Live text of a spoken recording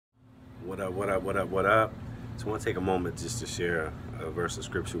What up, what up, what up, what up? So I want to take a moment just to share a verse of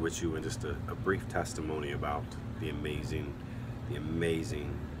scripture with you and just a brief testimony about the amazing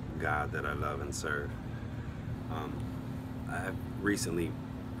God that I love and serve. I've recently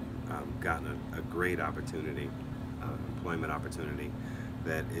gotten a great opportunity, employment opportunity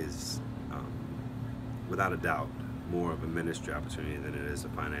that is, without a doubt, more of a ministry opportunity than it is a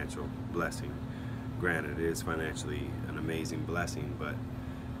financial blessing. Granted, it is financially an amazing blessing, but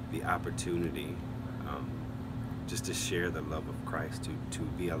the opportunity just to share the love of Christ, to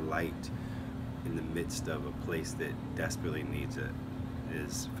be a light in the midst of a place that desperately needs it,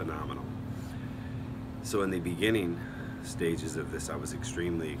 is phenomenal. So in the beginning stages of this, I was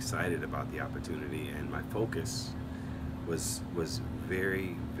extremely excited about the opportunity, and my focus was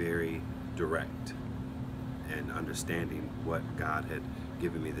very, very direct and understanding what God had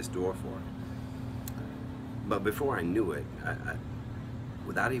given me this door for. But before I knew it,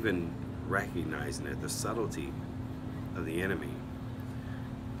 without even recognizing it, the subtlety of the enemy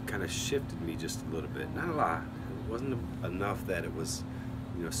kind of shifted me just a little bit. Not a lot. It wasn't enough that it was,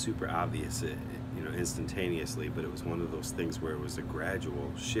 super obvious, instantaneously, but it was one of those things where it was a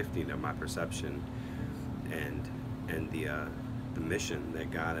gradual shifting of my perception and the mission that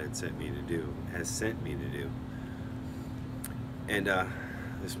God has sent me to do. And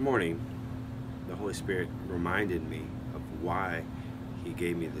this morning, the Holy Spirit reminded me of why He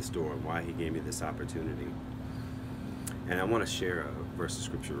gave me this door and why He gave me this opportunity. And I want to share a verse of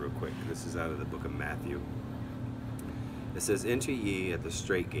scripture real quick. This is out of the book of Matthew. It says, "Enter ye at the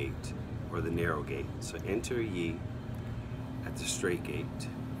strait gate," or the narrow gate. So enter ye at the strait gate,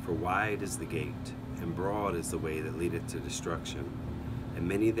 for wide is the gate, and broad is the way that leadeth to destruction, and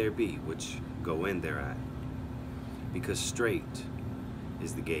many there be which go in thereat. Because strait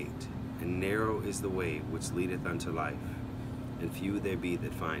is the gate, and narrow is the way which leadeth unto life, and few there be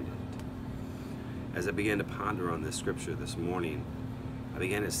that find it. As I began to ponder on this scripture this morning, I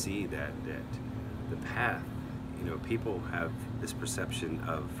began to see that the path, people have this perception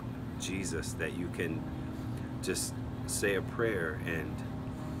of Jesus that you can just say a prayer and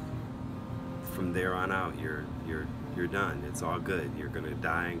from there on out you're done. It's all good. You're going to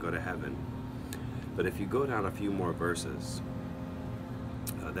die and go to heaven. But if you go down a few more verses,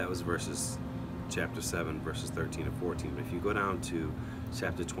 that was chapter 7, verses 13 and 14. But if you go down to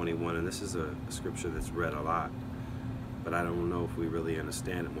chapter 21, and this is a scripture that's read a lot, but I don't know if we really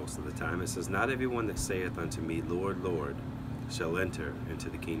understand it most of the time. It says, "Not everyone that saith unto me, Lord, Lord, shall enter into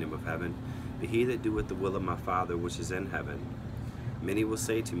the kingdom of heaven, but he that doeth the will of my Father which is in heaven. Many will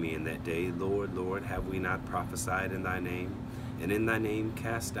say to me in that day, Lord, Lord, have we not prophesied in thy name? And in thy name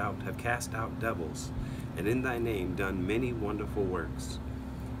have cast out devils, and in thy name done many wonderful works.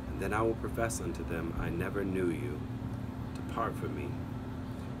 And then I will profess unto them, I never knew you. Depart from me,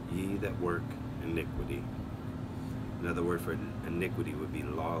 ye that work iniquity." Another word for iniquity would be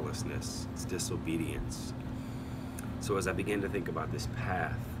lawlessness. It's disobedience. So as I began to think about this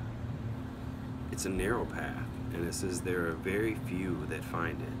path, it's a narrow path, and it says there are very few that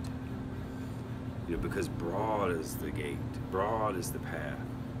find it. Because broad is the gate, broad is the path,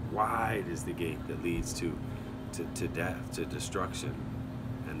 wide is the gate that leads to death, to destruction,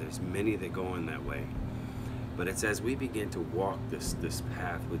 and there's many that go in that way. But it's as we begin to walk this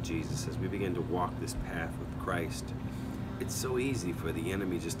path with Jesus, as we begin to walk this path with Christ, it's so easy for the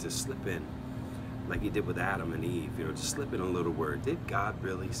enemy just to slip in, like he did with Adam and Eve, just slip in a little word. Did God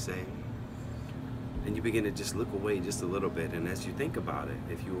really say? And you begin to just look away just a little bit, and as you think about it,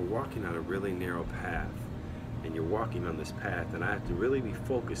 if you were walking on a really narrow path, and you're walking on this path, and I have to really be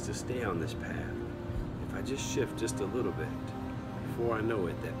focused to stay on this path, if I just shift just a little bit, before I know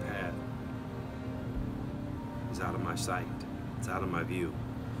it, that path is out of my sight, it's out of my view,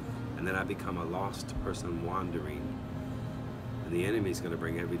 and then I become a lost person wandering. And the enemy is going to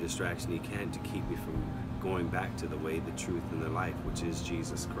bring every distraction he can to keep me from going back to the way, the truth, and the life, which is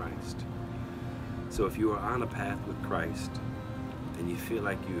Jesus Christ. So if you are on a path with Christ and you feel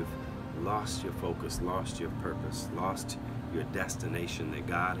like you've lost your focus, lost your purpose, lost your destination that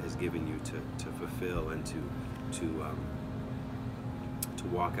God has given you to fulfill and to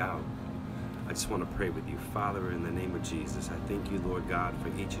walk out, I just want to pray with you. Father, in the name of Jesus, I thank you, Lord God, for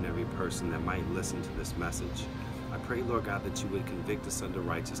each and every person that might listen to this message. I pray, Lord God, that you would convict us unto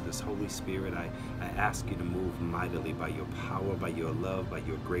righteousness. Holy Spirit, I ask you to move mightily by your power, by your love, by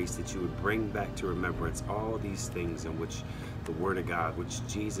your grace, that you would bring back to remembrance all these things in which the Word of God, which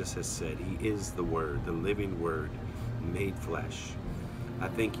Jesus has said, He is the Word, the living Word, made flesh. I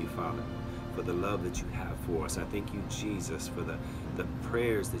thank you, Father, for the love that you have for us. I thank you, Jesus, for the the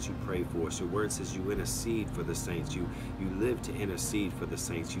prayers that you pray for us. Your word says you intercede for the saints. You live to intercede for the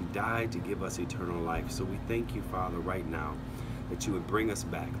saints. You died to give us eternal life. So we thank you, Father, right now, that you would bring us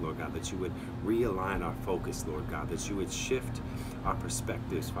back, Lord God, that you would realign our focus, Lord God, that you would shift our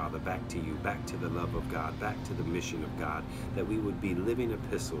perspectives, Father, back to you, back to the love of God, back to the mission of God, that we would be living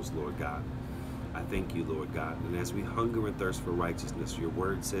epistles, Lord God. I thank you, Lord God. And as we hunger and thirst for righteousness, your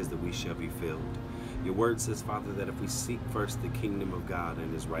word says that we shall be filled. Your word says, Father, that if we seek first the kingdom of God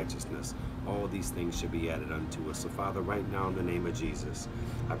and his righteousness, all these things should be added unto us. So, Father, right now in the name of Jesus,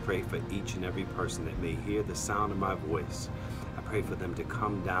 I pray for each and every person that may hear the sound of my voice. I pray for them to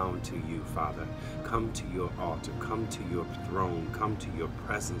come down to you, Father. Come to your altar. Come to your throne. Come to your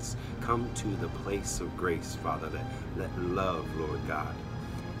presence. Come to the place of grace, Father. Let love, Lord God,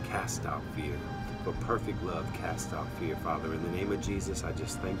 cast out fear. For perfect love cast out fear, Father. In the name of Jesus, I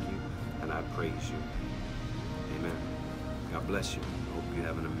just thank you and I praise you. Amen. God bless you. I hope you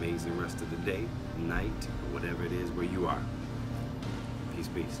have an amazing rest of the day, night, or whatever it is where you are. Peace,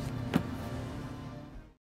 peace.